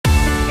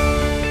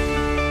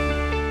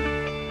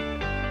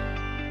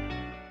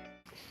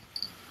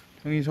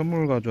형이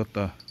선물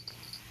가져왔다.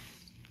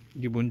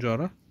 이게 뭔 줄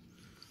알아?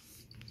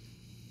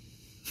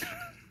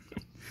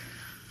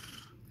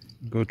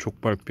 이거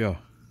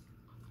족발뼈.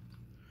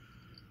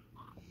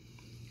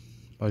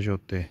 맛이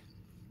어때?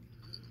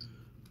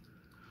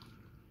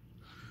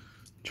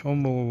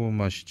 처음 먹어본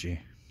맛이지.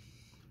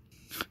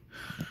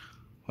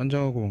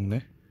 환장하고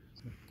먹네.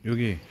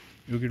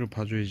 여기를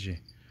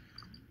봐줘야지.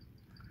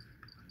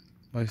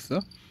 맛있어?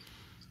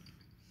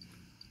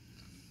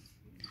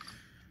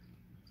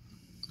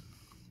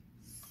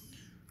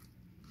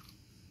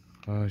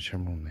 아, 잘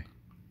먹네.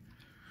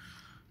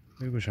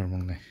 아이고, 잘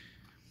먹네.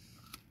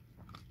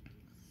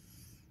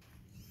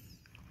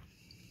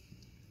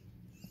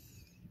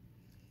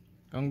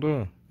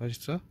 깡돌,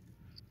 맛있어?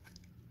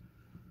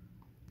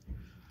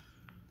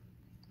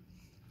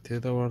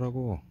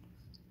 대답하라고.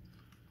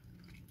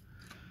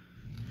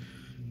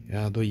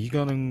 야, 너 이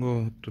가는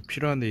것도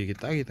필요한데 이게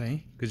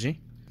딱이다잉?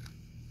 그지?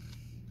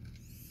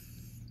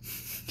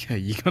 야,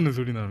 이 가는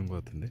소리 나는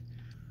것 같은데?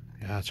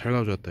 야, 잘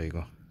가져왔다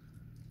이거.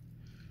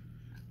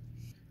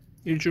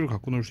 일주일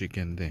갖고 놀 수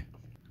있겠는데.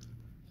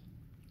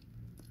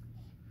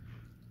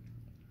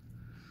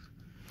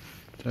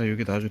 자,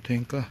 여기 놔줄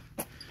테니까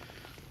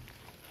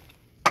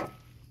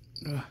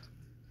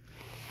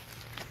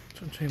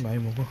천천히 많이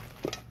먹어.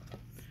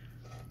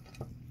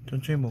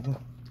 천천히 먹어.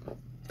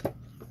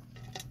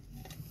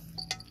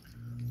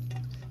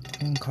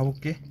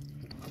 가볼게.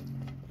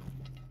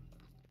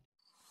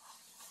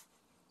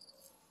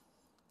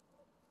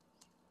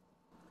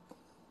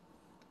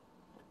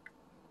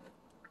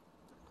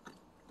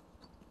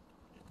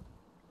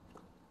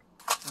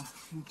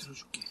 힘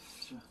들어줄게.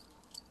 자.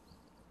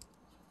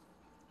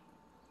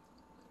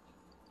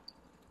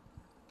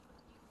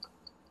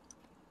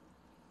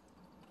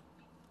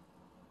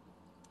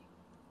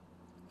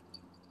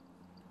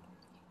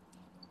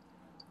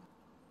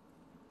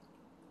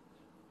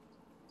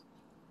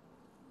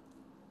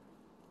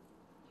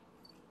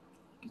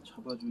 이렇게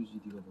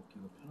잡아줘야지 네가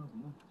먹기가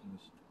편하구나.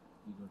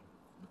 이걸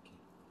이렇게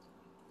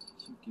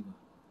심기가.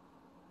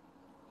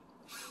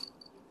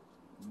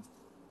 응.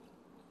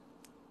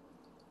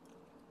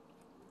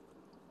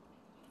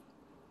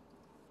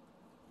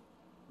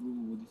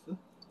 뭐 어디 있어?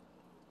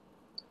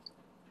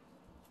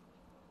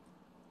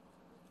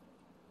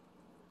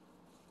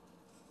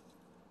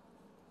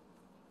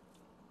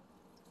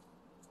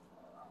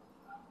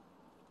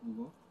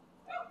 뭐가?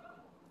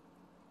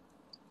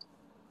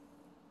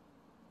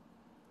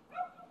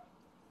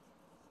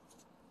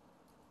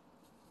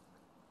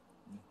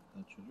 네,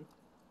 낮춰줘.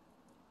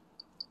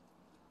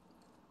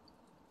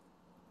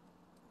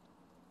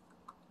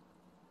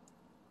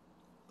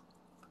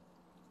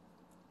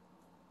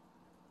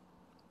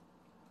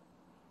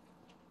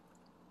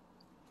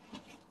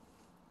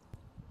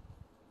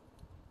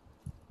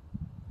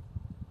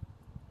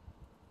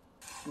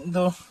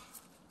 너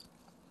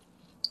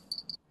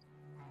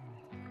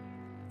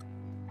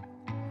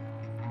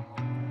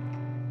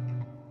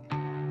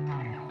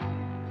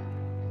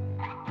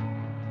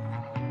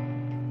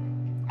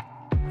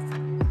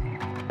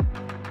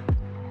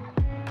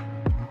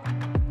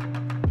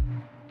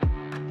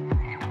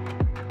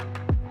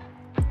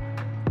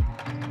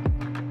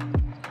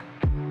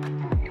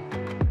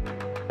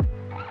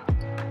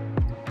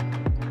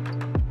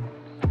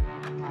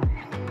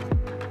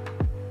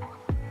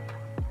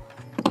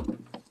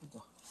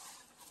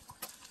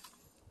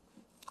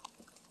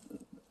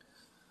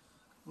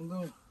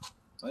형들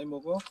많이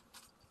먹어?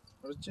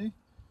 알았지?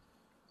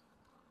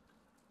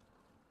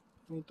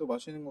 형이 또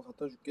맛있는 거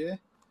갖다 줄게.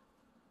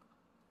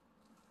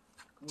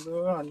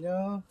 형들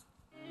안녕.